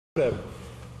I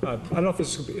don't know if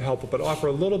this will be helpful, but offer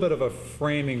a little bit of a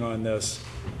framing on this.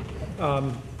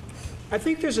 I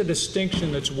think there's a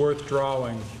distinction that's worth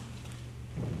drawing,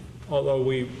 although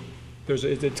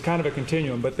it's kind of a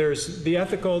continuum, but there's the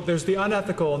ethical, there's the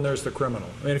unethical, and there's the criminal.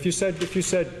 I mean, if you said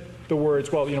the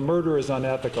words, well, murder is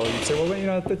unethical, you'd say,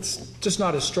 well, that's just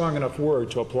not a strong enough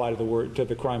word to apply to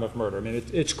the crime of murder. I mean,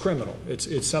 it's criminal.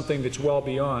 It's something that's well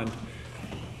beyond.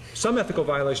 Some ethical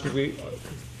violations we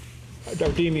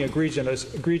are deeming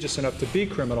egregious enough to be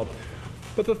criminal.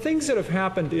 But the things that have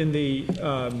happened in the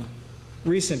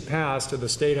recent past of the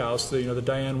State House, the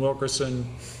Diane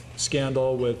Wilkerson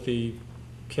scandal with the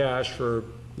cash for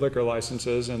liquor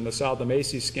licenses, and the Sal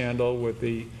DeMacy scandal with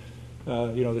the,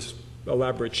 this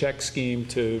elaborate check scheme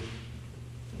to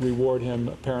reward him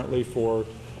apparently for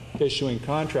issuing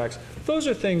contracts. Those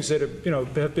are things that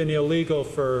have been illegal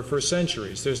for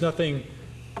centuries. There's nothing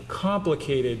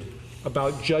complicated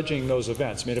about judging those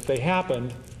events. I mean, if they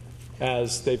happened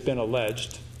as they've been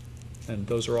alleged, and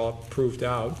those are all proved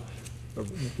out, or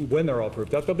when they're all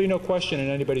proved out, there'll be no question in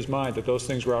anybody's mind that those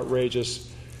things were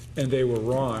outrageous and they were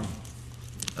wrong.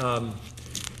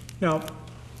 Now,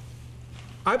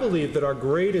 I believe that our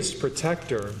greatest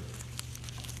protector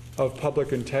of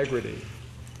public integrity,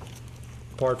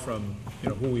 apart from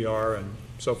who we are and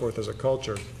so forth as a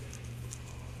culture,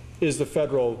 is the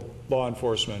federal law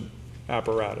enforcement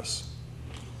apparatus.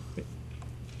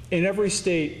 In every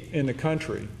state in the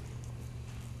country,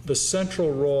 a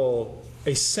central role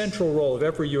of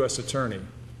every U.S. attorney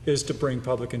is to bring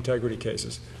public integrity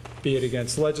cases, be it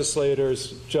against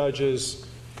legislators, judges,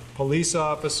 police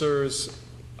officers,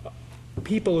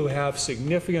 people who have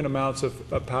significant amounts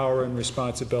of power and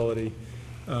responsibility,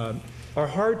 are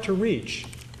hard to reach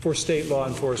for state law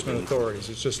enforcement authorities.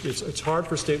 It's hard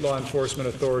for state law enforcement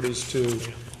authorities to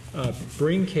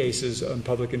bring cases on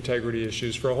public integrity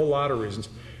issues for a whole lot of reasons.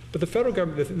 But the federal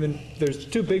government, there's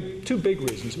two big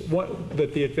reasons.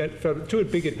 Two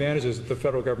big advantages that the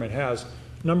federal government has.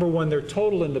 Number one, their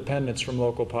total independence from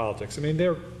local politics. I mean,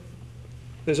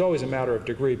 there's always a matter of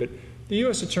degree, but the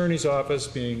U.S. Attorney's Office,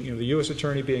 being the U.S.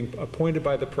 Attorney being appointed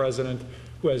by the President,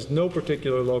 who has no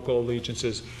particular local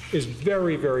allegiances, is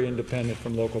very, very independent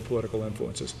from local political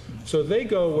influences. So they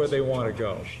go where they want to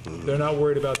go. They're not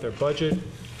worried about their budget.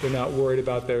 They're not worried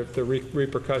about the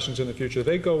repercussions in the future.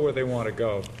 They go where they want to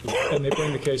go, and they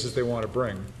bring the cases they want to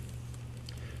bring.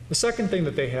 The second thing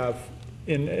that they have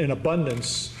in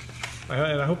abundance,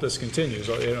 and I hope this continues,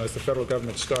 as the federal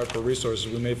government starves for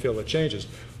resources, we may feel it changes,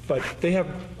 but they have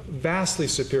vastly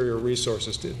superior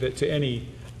resources to any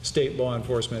state law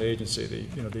enforcement agency.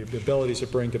 The abilities to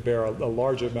bring to bear a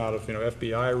large amount of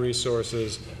FBI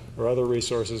resources or other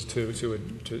resources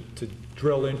to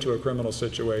drill into a criminal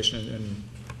situation and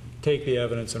take the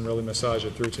evidence and really massage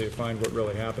it through till you find what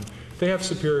really happened. They have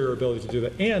superior ability to do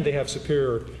that, and they have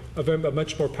a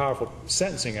much more powerful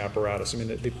sentencing apparatus. I mean,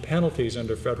 the penalties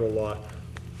under federal law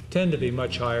tend to be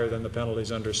much higher than the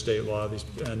penalties under state law,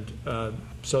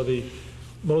 so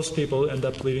most people end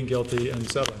up pleading guilty and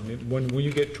settling. I mean, when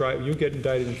you get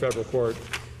indicted in federal court,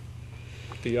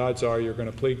 the odds are you're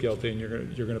going to plead guilty and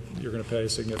you're going to pay a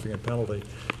significant penalty.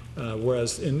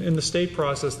 Whereas in the state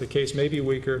process, the case may be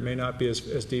weaker, it may not be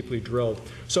as deeply drilled.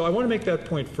 So I want to make that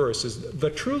point first, is the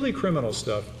truly criminal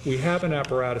stuff, we have an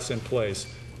apparatus in place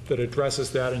that addresses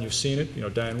that, and you've seen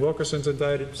it. Diane Wilkerson's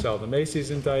indicted, Sal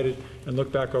DeMacy's indicted, and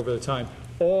look back over the time.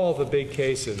 All the big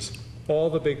cases, all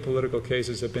the big political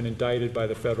cases have been indicted by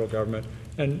the federal government,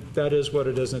 and that is what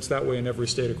it is, and it's that way in every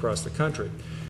state across the country.